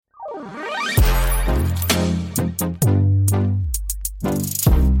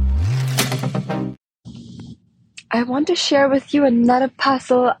I want to share with you another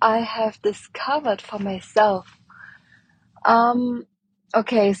puzzle I have discovered for myself. Um,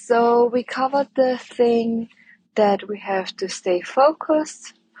 okay, so we covered the thing that we have to stay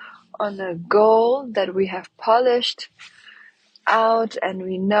focused on a goal that we have polished out and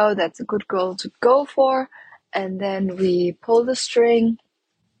we know that's a good goal to go for. And then we pull the string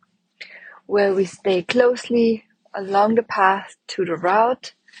where we stay closely along the path to the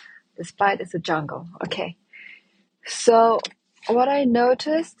route, despite it's a jungle. Okay. So what I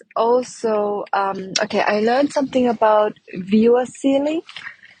noticed also, okay, I learned something about viewer sealing.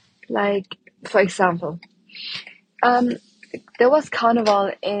 Like, for example, um, there was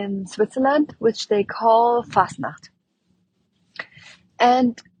Carnival in Switzerland, which they call Fastnacht.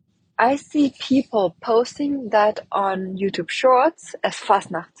 And I see people posting that on YouTube Shorts as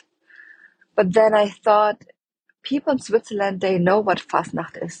Fastnacht. But then I thought people in Switzerland, they know what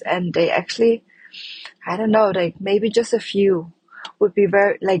Fastnacht is. And they actually, I don't know, like maybe just a few would be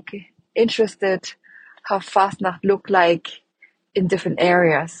very like interested how Fastnacht look like in different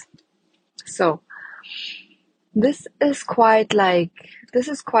areas. So this is quite like this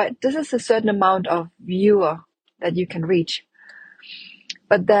is a certain amount of viewer that you can reach.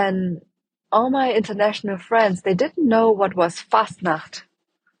 But then all my international friends, they didn't know what was Fastnacht.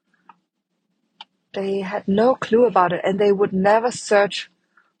 They had no clue about it and they would never search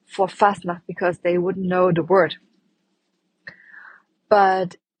for Fastnacht because they wouldn't know the word.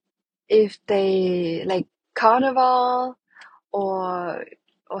 But if they like Carnival or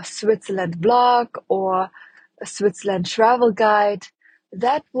Switzerland vlog or a Switzerland travel guide,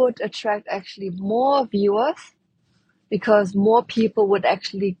 that would attract actually more viewers because more people would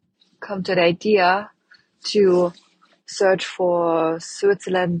actually come to the idea to search for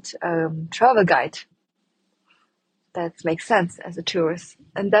Switzerland travel guide. That makes sense as a tourist.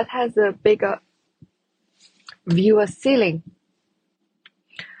 And that has a bigger viewer ceiling.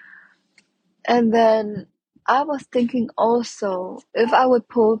 And then I was thinking also, if I would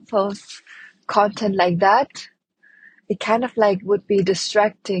post content like that, it kind of like would be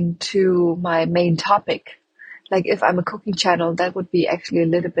distracting to my main topic. Like if I'm a cooking channel, that would be actually a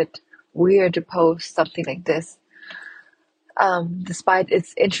little bit weird to post something like this, despite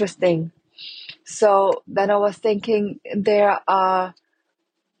it's interesting. So then I was thinking there are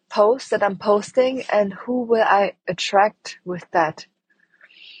posts that I'm posting and who will I attract with that?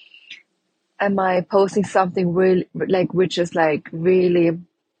 Am I posting something really like which is like really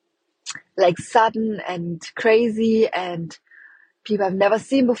like sudden and crazy and people I've never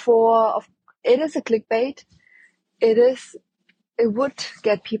seen before? It is a clickbait. It is it would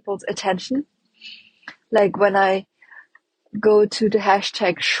get people's attention. Like when I go to the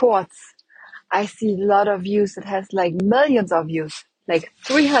hashtag shorts, I see a lot of views that has like millions of views, like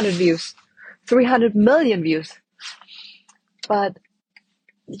 300 views, 300 million views. But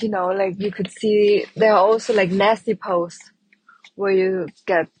like you could see there are also like nasty posts where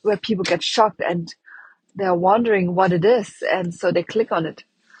people get shocked and they're wondering what it is, and so they click on it.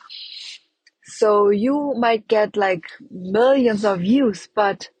 So you might get like millions of views,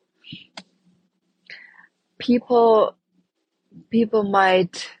 but people people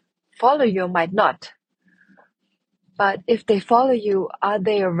might follow you, might not. But if they follow you, are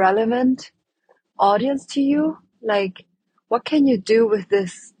they a relevant audience to you? Like, what can you do with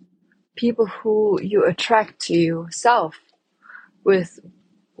this people who you attract to yourself with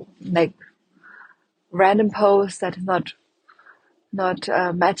like random posts that is not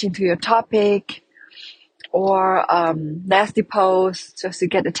matching to your topic or nasty posts just to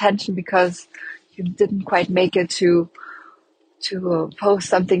get attention because you didn't quite make it to post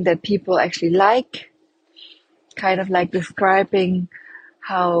something that people actually like, kind of like describing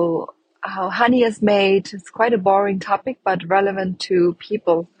how honey is made. It's quite a boring topic, but relevant to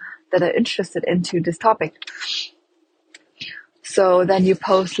people that are interested into this topic. So then you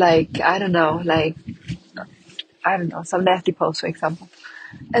post like, I don't know, some nasty post, for example.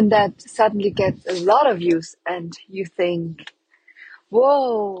 And that suddenly gets a lot of views and you think,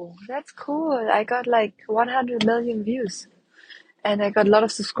 whoa, that's cool. I got like 100 million views and I got a lot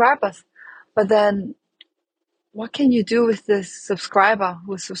of subscribers. But then what can you do with this subscriber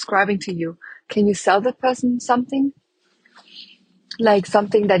who's subscribing to you? Can you sell that person something? Like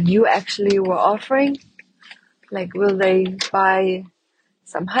something that you actually were offering? Like, will they buy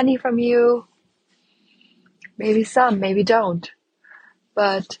some honey from you? Maybe some, maybe don't.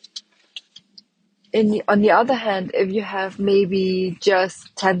 But on the other hand, if you have maybe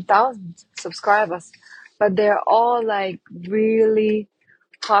just 10,000 subscribers, but they're all like really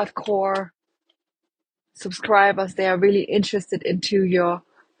hardcore subscribers, they are really interested into your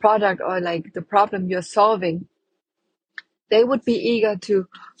product or like the problem you're solving. they would be eager to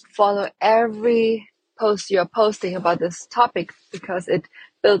follow every post you're posting about this topic because it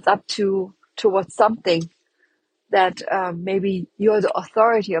builds up towards something that maybe you're the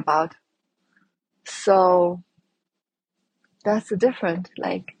authority about. So that's the difference.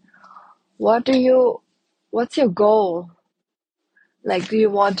 Like, what's your goal? Like, do you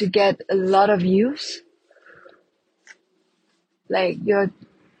want to get a lot of views? Like,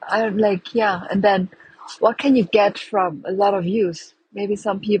 I'm like, yeah. And then what can you get from a lot of views? Maybe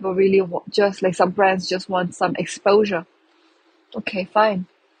some people really just like some brands just want some exposure. Okay, fine.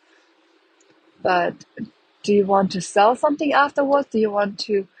 But do you want to sell something afterwards? Do you want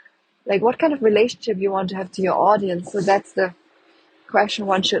to, like, what kind of relationship you want to have to your audience? So that's the question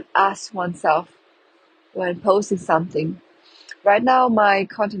one should ask oneself when posting something. Right now, my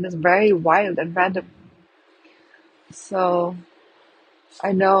content is very wild and random. So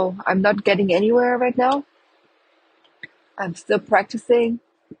I know I'm not getting anywhere right now. I'm still practicing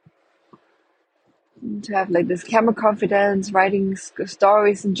to have like this camera confidence, writing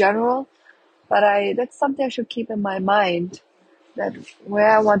stories in general. But that's something I should keep in my mind, that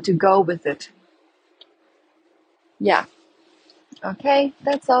where I want to go with it. Yeah. Okay,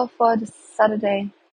 that's all for this Saturday.